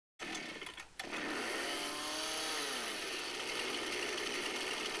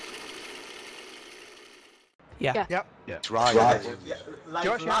Yeah. Yep. Yeah. Right. Like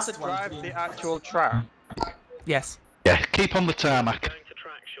Josh has to drive the actual track. Yes. Yeah, keep on the tarmac.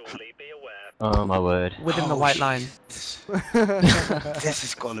 Oh my word. Within the white line. This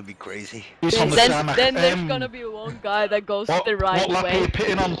is gonna be crazy. Keep on the Then, tarmac. then there's gonna be one guy that goes the right what lap are way. you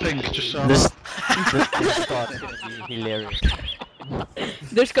pitting on, Pink? Just so This start's gonna be hilarious.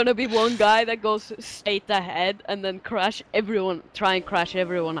 There's gonna be one guy that goes straight ahead and then try and crash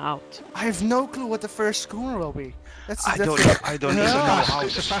everyone out. I have no clue what the first corner will be. I don't even know how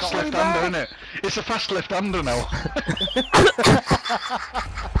It's a to fast stop. left-hander, isn't it? It's a fast left-hander now.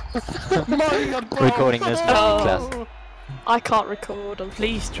 Recording this class. I can't record.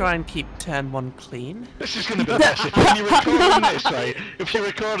 Please try and keep turn 1 clean. This is going to be the best. When you're recording this, right? If you're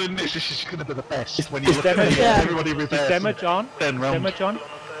recording this, this is going to be the best. When you look at it, everybody reverses. Damage on? Then round. Damage on?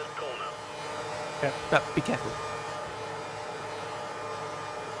 But be careful.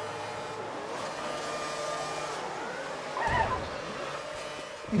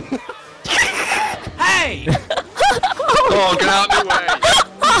 Hey! Oh, get out of the way!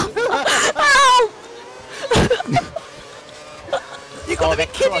 You gotta be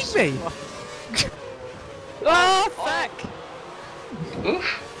kidding me! Oh fuck!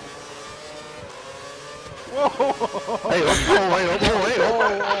 Hey up,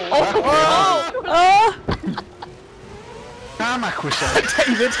 Tarmac was said.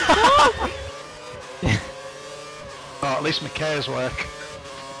 David! Oh, at least my cares work.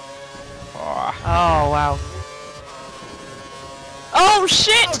 Oh wow. Oh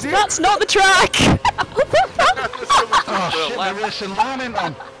shit! That's not the track! Oh shit, my racing line ain't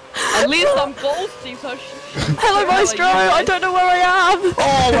on. At least I'm ghosting, so Hello Maestro, I don't know where I am!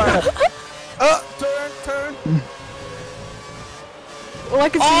 Oh, turn. All I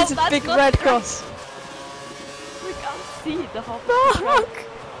can see is a that's big not red the track. cross. We can't see the whole Fuck!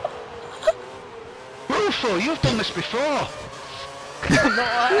 Rufo, you've done this before. No,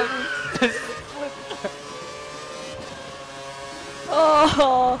 I haven't.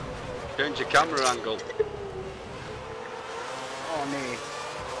 Oh. Change your camera angle. Oh no.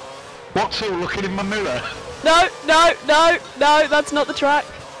 What two looking in my mirror? No, that's not the track.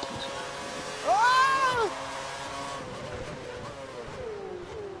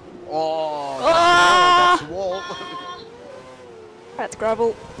 Oh, Ah! that's a wall. That's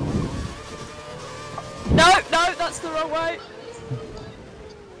gravel. No, that's the wrong way.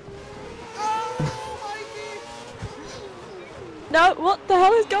 No, what the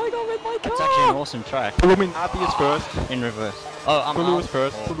hell is going on with my car? That's actually an awesome track. Happy is first. In reverse. Oh, I'm Pulu out. is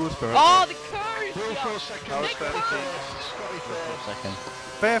first. Pulu is first. Oh, the curve! Rufo second. Scotty second.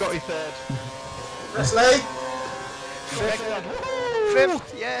 Scotty third. Wesley!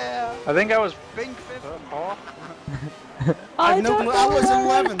 Fifth, yeah. I think I was Pink fifth. I no don't clue, know I was where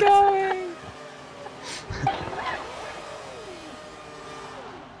I'm 11th. going.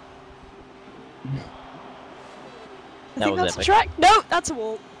 I That think was that's the epic. track. No, that's a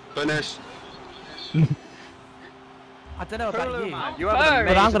wall. finished. I don't know about you. You have an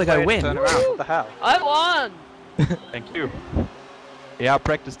But I'm gonna go amazing way win. to turn around. What the hell? I won. Thank you. Yeah, I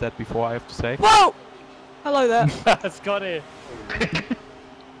practiced that before, I have to say. Whoa! Hello there. Scotty!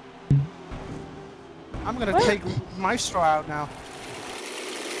 I'm gonna take Maestro out now.